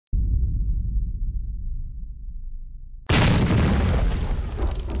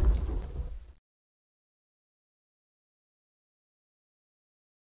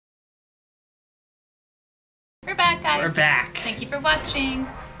We're back, guys. We're back. Thank you for watching.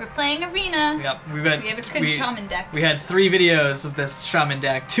 We're playing Arena. Yep, we have a good Shaman deck. We had 3 videos of this Shaman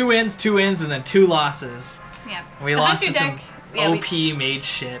deck. 2 wins, and then 2 losses. Yeah. We lost to some OP mage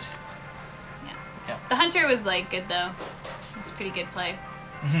shit. Yeah. Yep. The Hunter was like good though. It was a pretty good play.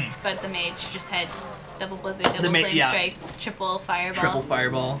 But the mage just had double blizzard, double flame strike, triple fireball. Triple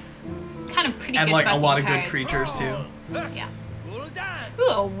fireball. Kind of pretty and good. And like a lot of cards. good creatures too. Yeah. Ooh,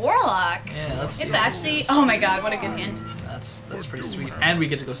 a warlock. Yeah, let's see. It's actually, oh my god, what a good hand. That's pretty sweet. And we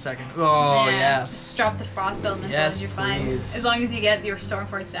get to go second. Oh, yes. Just drop the frost elementals, yes, you're fine. Please. As long as you get your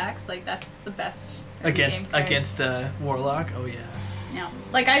Stormforged Axe, like that's the best. Against warlock, oh yeah. Yeah.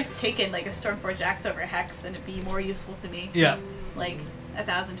 Like I've taken like a Stormforged Axe over Hex and it'd be more useful to me. Yeah. Like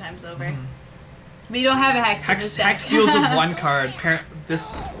 1,000 times over. But you don't have a Hex in this deck. Hex deals with 1 card.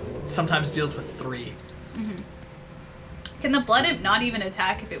 This sometimes deals with 3. Can the Blood not even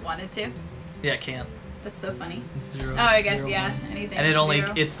attack if it wanted to? Yeah, it can. That's so funny. It's 0. Oh, I guess 0, yeah. 1. Anything. And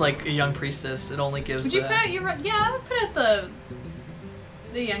it it's like a young priestess. It only gives. Would you put out your? Yeah, I would put out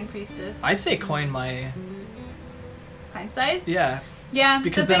the young priestess. I'd say coin my. Pine size. Yeah. Yeah.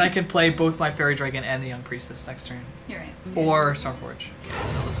 Because then I can play both my fairy dragon and the young priestess next turn. You're right. Or Stormforge. Okay,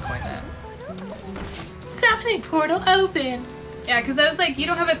 so let's coin that. Summoning portal open. Yeah, because I was like, you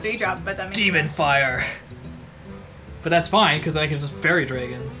don't have a 3-drop, but that makes Demon sense. Fire. But that's fine, because then I can just Fairy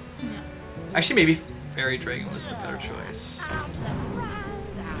Dragon. Yeah. Actually, maybe Fairy Dragon was the better choice.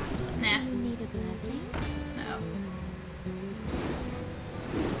 Nah. No.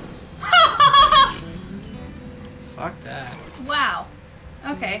 Fuck that. Wow.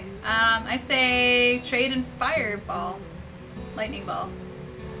 Okay. I say trade and Fireball. Lightning Ball.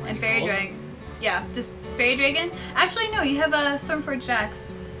 And Fairy Dragon. Yeah, just Fairy Dragon. Actually, no, you have a Stormforged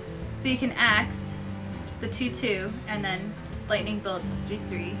Axe. So you can Axe the 2/2 and then Lightning Bolt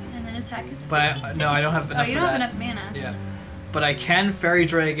 3/3 and then attack his. But no, I don't have enough. Oh, you don't have enough mana. Yeah, but I can Fairy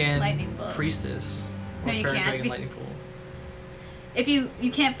Dragon Lightning Bolt. Priestess. Or No, you Fairy can't. Dragon Lightning Bolt. If you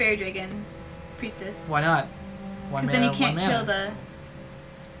can't Fairy Dragon Priestess. Why not? Because then you can't kill the.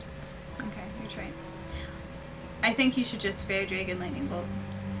 Okay, you're right. I think you should just Fairy Dragon Lightning Bolt.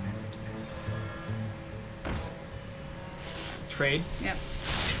 Trade. Yep.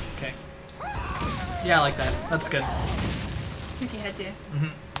 Okay. Yeah, I like that. That's good. I think you had to.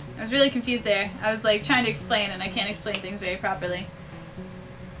 I was really confused there. I was like trying to explain and I can't explain things very properly.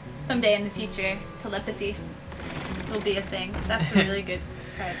 Someday in the future, telepathy will be a thing. That's a really good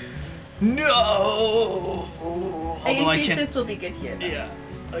card. No! A Young Priestess will be good here though. Yeah.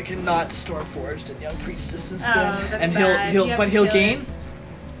 I can not Stormforged and Young Priestess instead. Oh, that's and bad. he'll gain?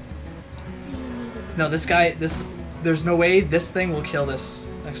 No, this guy, there's no way this thing will kill this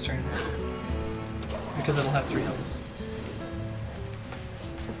next turn. Because it'll have 3 health.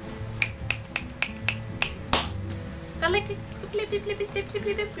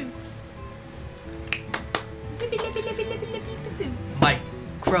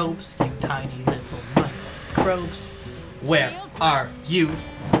 Microbes, you tiny little microbes. Where are you?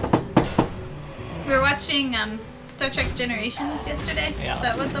 We were watching Star Trek Generations yesterday. Yeah, Is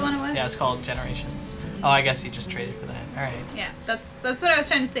that what the one it was? Yeah, it's called Generations. Oh, I guess you just traded for that. Alright. Yeah, that's what I was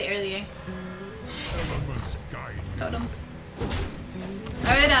trying to say earlier. Totem. I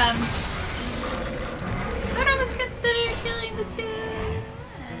would almost consider killing the 2.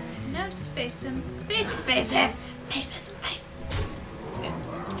 No, just face him. Face him! Face his face! Okay.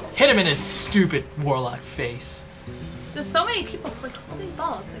 Hit him in his stupid warlock face. There's so many people like holding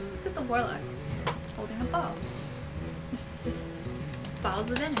balls. Like, look at the warlock. It's holding a ball. Just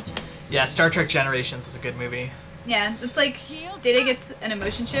balls of energy. Yeah, Star Trek Generations is a good movie. Yeah, it's like Data gets an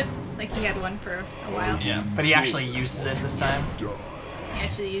emotion chip. Like he had one for a while. Yeah, but he actually uses it this time. He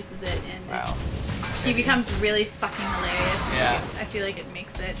actually uses it, and wow. He becomes really fucking hilarious. Yeah. I feel like it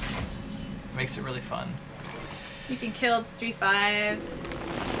makes it. Makes it really fun. You can kill 3/5.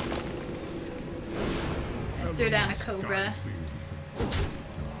 And throw down a Cobra.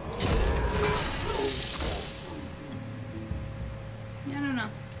 Yeah, I don't know.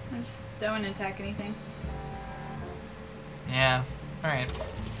 I just don't want to attack anything. Yeah. All right.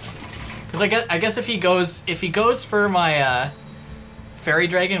 Because I guess if he goes for my Fairy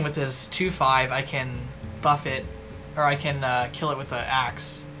Dragon with his 2/5, I can buff it, or I can kill it with the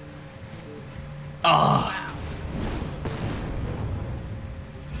axe. Oh. Wow.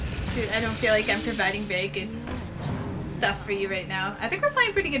 Dude, I don't feel like I'm providing very good stuff for you right now. I think we're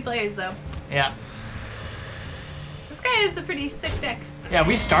playing pretty good players though. Yeah. This guy is a pretty sick deck. Yeah,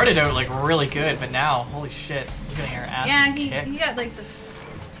 we started out like really good, but now, holy shit, we're getting our asses kicked. he got like the.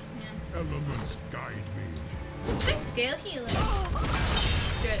 Elements guide me. Big scale healer.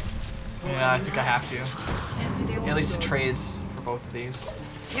 Do it. Yeah, I think I have to. Yes, you do. At least it trades for both of these.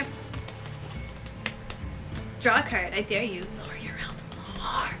 Yep. Draw a card. I dare you. Lower your health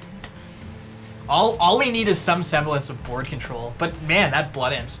more. All we need is some semblance of board control. But man, that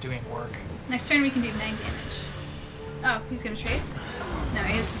Blood Imp's doing work. Next turn we can do 9 damage. Oh, he's gonna trade? No,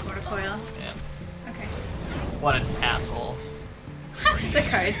 he has Quarter Coil. Yeah. Okay. What an asshole. The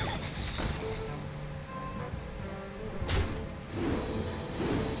cards.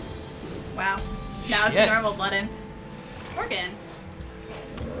 Wow. Now it's a Shit. normal Blood Imp. Morgan.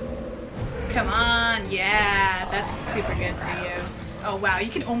 Come on. Yeah, that's super good for you. Oh wow, you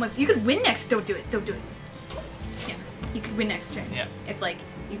could win next. Don't do it. Don't do it. Just, yeah, you could win next turn. Yeah. If like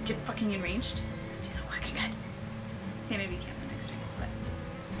you get fucking enraged, that'd be so fucking good. Okay, maybe you can't win next turn,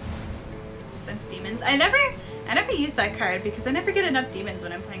 but sense demons. I never use that card because I never get enough demons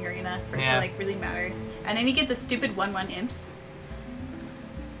when I'm playing arena for it to like really matter. And then you get the stupid 1/1 imps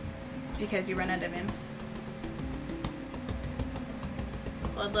because you run out of imps.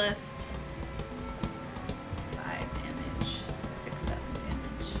 Bloodlust. 5 damage. 6, 7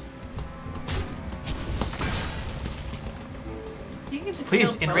 damage. You can just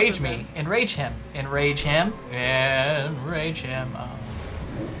Please kill both enrage of me. them. Enrage him. Enrage him. Enrage him. Oh.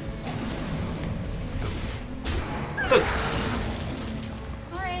 Boop.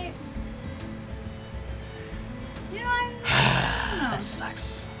 Alright. You know what? I don't know. That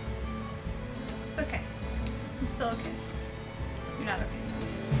sucks. It's okay. I'm still okay. You're not okay.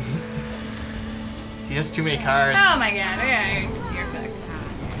 He has too many cards. Oh my god. Okay, you're fucked.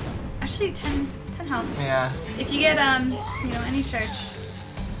 Actually, 10 health. Yeah. If you get, you know, any charge.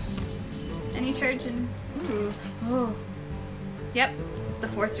 Any charge and... Ooh. Ooh. Yep. The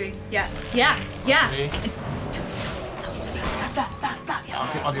 4/3. Yeah. Yeah. Yeah. Three.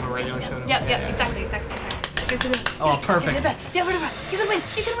 I'll do a regular show. Yep. Exactly. Oh, perfect. Yeah, whatever. You can win.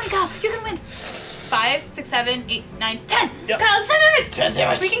 You can win, Kyle. You can win. 5, 6, 7, 8, 9, 10. Yep. Kyle, 10 damage. 10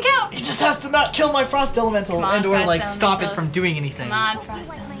 damage. We can count. He just has to not kill my Frost Elemental Come on, and or Frost like stop it Elemental. from doing anything. Come on,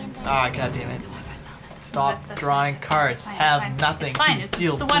 Frost Elemental. Ah, god damn it. Come on, Frost Elemental. Stop That's drawing fine. cards. It's fine, Have it's fine. nothing It's fine. to It's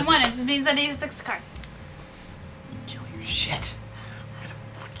deal just a with. 1/1. It just means I need 6 cards. Kill your shit. I'm gonna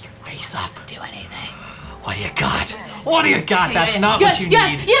fuck your face up. Doesn't do anything. What do you got? What do you got? Okay, That's yeah. not Yes, what you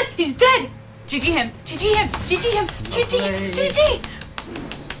yes, need. Yes, he's dead. GG him. GG him. GG him. GG.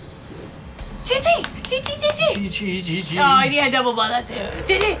 GG. Oh, yeah, double blood. That's it.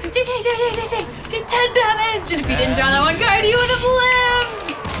 GG. 10 damage. If you didn't draw that one card, you would have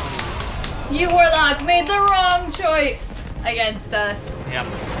lived. You, Warlock, made the wrong choice against us. Yep.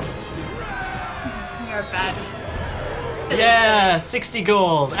 You're bad. Yeah, 60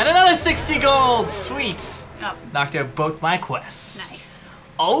 gold. And another 60 gold. Sweet. Oh, Knocked out both my quests. nice.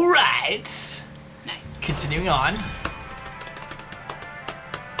 Alright. Nice. Continuing on.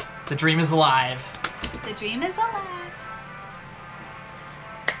 The dream is alive. The dream is alive.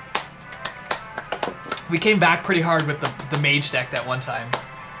 We came back pretty hard with the mage deck that one time.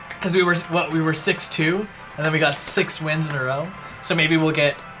 Because we were 6-2, and then we got 6 wins in a row. So maybe we'll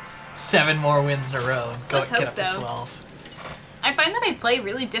get 7 more wins in a row and Let's get hope up so. to 12. I find that I play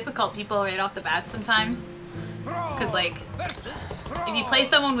really difficult people right off the bat sometimes. Because, like, if you play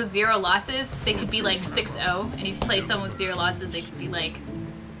someone with 0 losses, they could be like 6-0. And if you play someone with 0 losses, they could be like,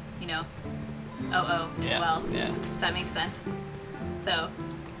 you know, 0-0 as well. Yeah. If that makes sense. So,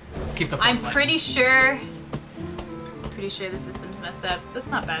 Keep the fun I'm light. pretty sure the system's messed up. That's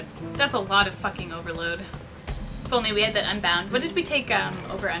not bad. That's a lot of fucking overload. If only we had that Unbound. What did we take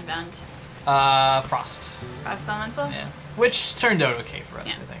over Unbound? Frost. Frost Elemental? Yeah. Which turned out okay for us,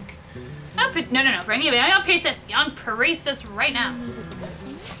 Yeah. I think. No, for any of it. I'm gonna paste this. Young paste this right now.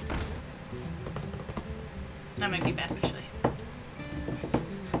 That might be bad, actually.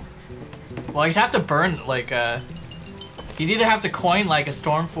 Well, you'd have to burn, like, you'd either have to coin, like, a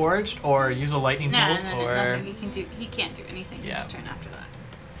Stormforged, or use a Lightning No, Bolt, or... nothing. He can't do anything Yeah. his turn after that.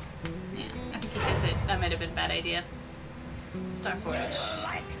 Yeah, I think he has it. That might have been a bad idea. Starforge.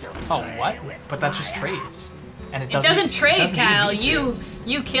 Oh, what? But that just trades. And It doesn't trade, doesn't even Kyle. need to.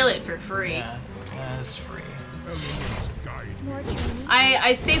 You kill it for free. Yeah, it's free.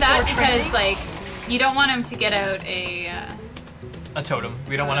 I say that because, like, you don't want him to get out a totem.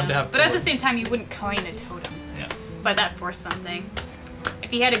 We don't want him to have... But at the same time, you wouldn't coin a totem. Yeah. But that forced something.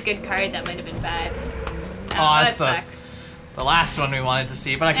 If he had a good card, that might have been bad. Oh, that's that sucks. the last one we wanted to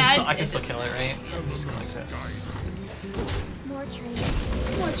see, but I can Yeah, still I it can still kill it, right? I'm just going like this. More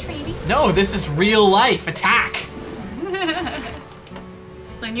trading. No, this is real life. Attack.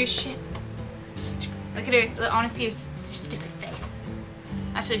 Learn your shit. Stupid. Look at her. I want to see her stupid face.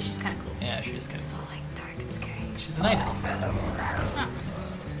 Actually, she's kind of cool. Yeah, she is good. So, like, dark and scary. She's a night elf.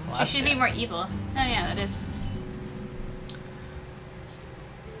 Oh. Well, She that's should be dead. more evil. Oh yeah, that is.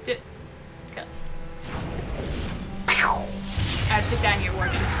 Go. Alright, put down your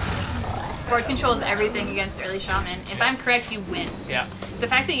Warden. Ward controls everything against early Shaman. If I'm correct, you win. Yeah. The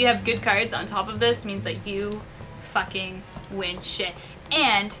fact that you have good cards on top of this means that you fucking win shit.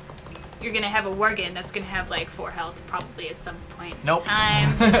 And you're gonna have a Worgen that's gonna have like 4 health probably at some point in Nope.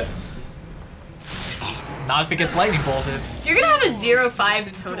 time. Not if it gets lightning bolted. You're gonna have a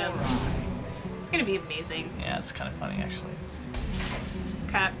 0-5 totem. It's gonna be amazing. Yeah, it's kind of funny actually.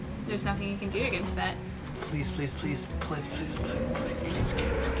 Crap. There's nothing you can do against that. Please, please, please, please, please, please, please,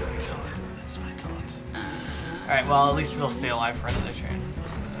 give me a taunt. That's my taunt. Alright, well, at least it'll stay alive for another turn.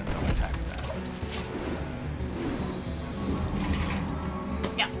 Don't attack with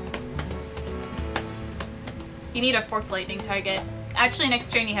that. Yeah. You need a 4th lightning target. Actually,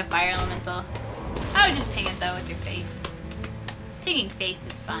 next turn you have Fire Elemental. I would just ping it though with your face. Pinging face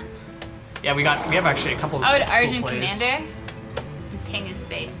is fun. Yeah, we have actually a couple of I would cool Argent plays. Commander and ping his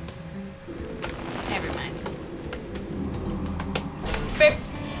face. Never mind. Boop.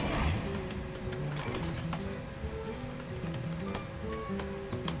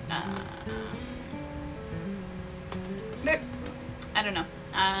 Boop. I don't know.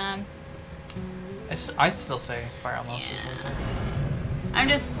 I still say Fire Elemental. Yeah. I'm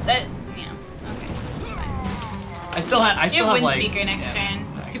just that. Yeah. Okay. That's fine. I still have You have Wind like Speaker next yeah,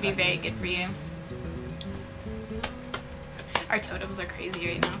 turn. This could be exactly. very good for you. Our totems are crazy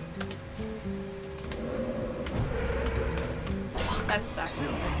right now. That sucks.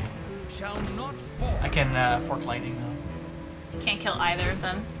 I can fork lightning though. Can't kill either of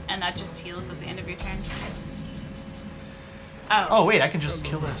them, and that just heals at the end of your turn. Oh Oh. wait, I can just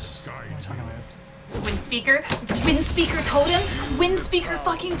kill this. What am I talking about? Wind Speaker? Wind Speaker totem? Wind Speaker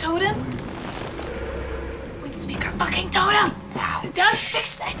fucking totem? Wind Speaker fucking totem! Does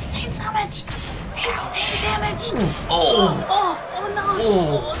 16 damage! Insane damage! Oh! Oh no!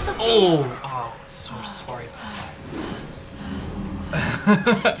 Oh! It's a face! Oh! So sorry.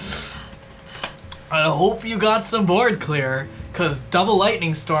 I hope you got some board clear, cause double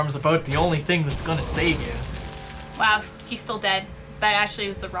lightning storm's about the only thing that's gonna save you. Wow, he's still dead. That actually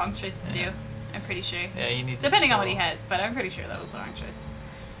was the wrong choice to do. I'm pretty sure. Yeah, you need to Depending on what he control. has, but I'm pretty sure that was the wrong choice.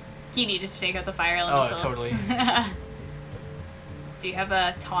 He needed to take out the fire Oh, elemental. totally. Do you have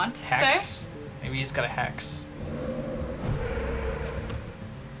a taunt, sir? Hex? Maybe he's got a hex.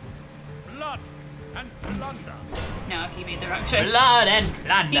 Blood and plunder. No, he made the wrong choice. Blood and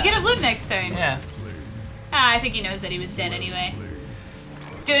plunder. He could have lived next turn. Yeah. Ah, I think he knows that he was dead anyway.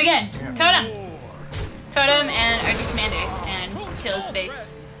 Do it again. Totem. Totem and Arctic Commander and kill his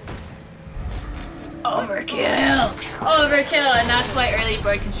face. Overkill. Overkill, and that's why early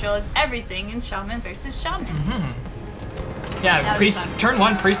board control is everything in Shaman versus Shaman. Yeah, That was fun. turn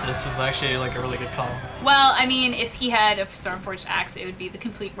 1 Priestess was actually like a really good call. Well, I mean, if he had a Stormforged Axe, it would be the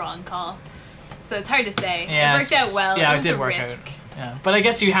complete wrong call. So it's hard to say. Yeah, it worked out well. Yeah, it it was did a work risk. out. Yeah, but I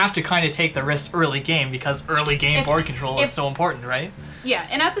guess you have to kind of take the risk early game because early game If- board control if- is so important, right? Yeah,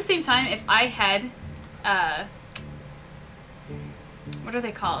 and at the same time, if I had, what are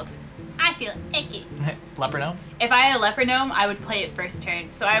they called? I feel icky. Leopardome? If I had a Leopard Gnome, I would play it first turn.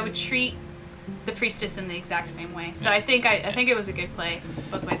 So I would treat the Priestess in the exact same way. So I think it was a good play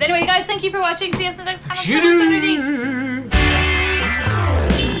both ways. Anyway, guys, thank you for watching. See you next time on Summer's Energy.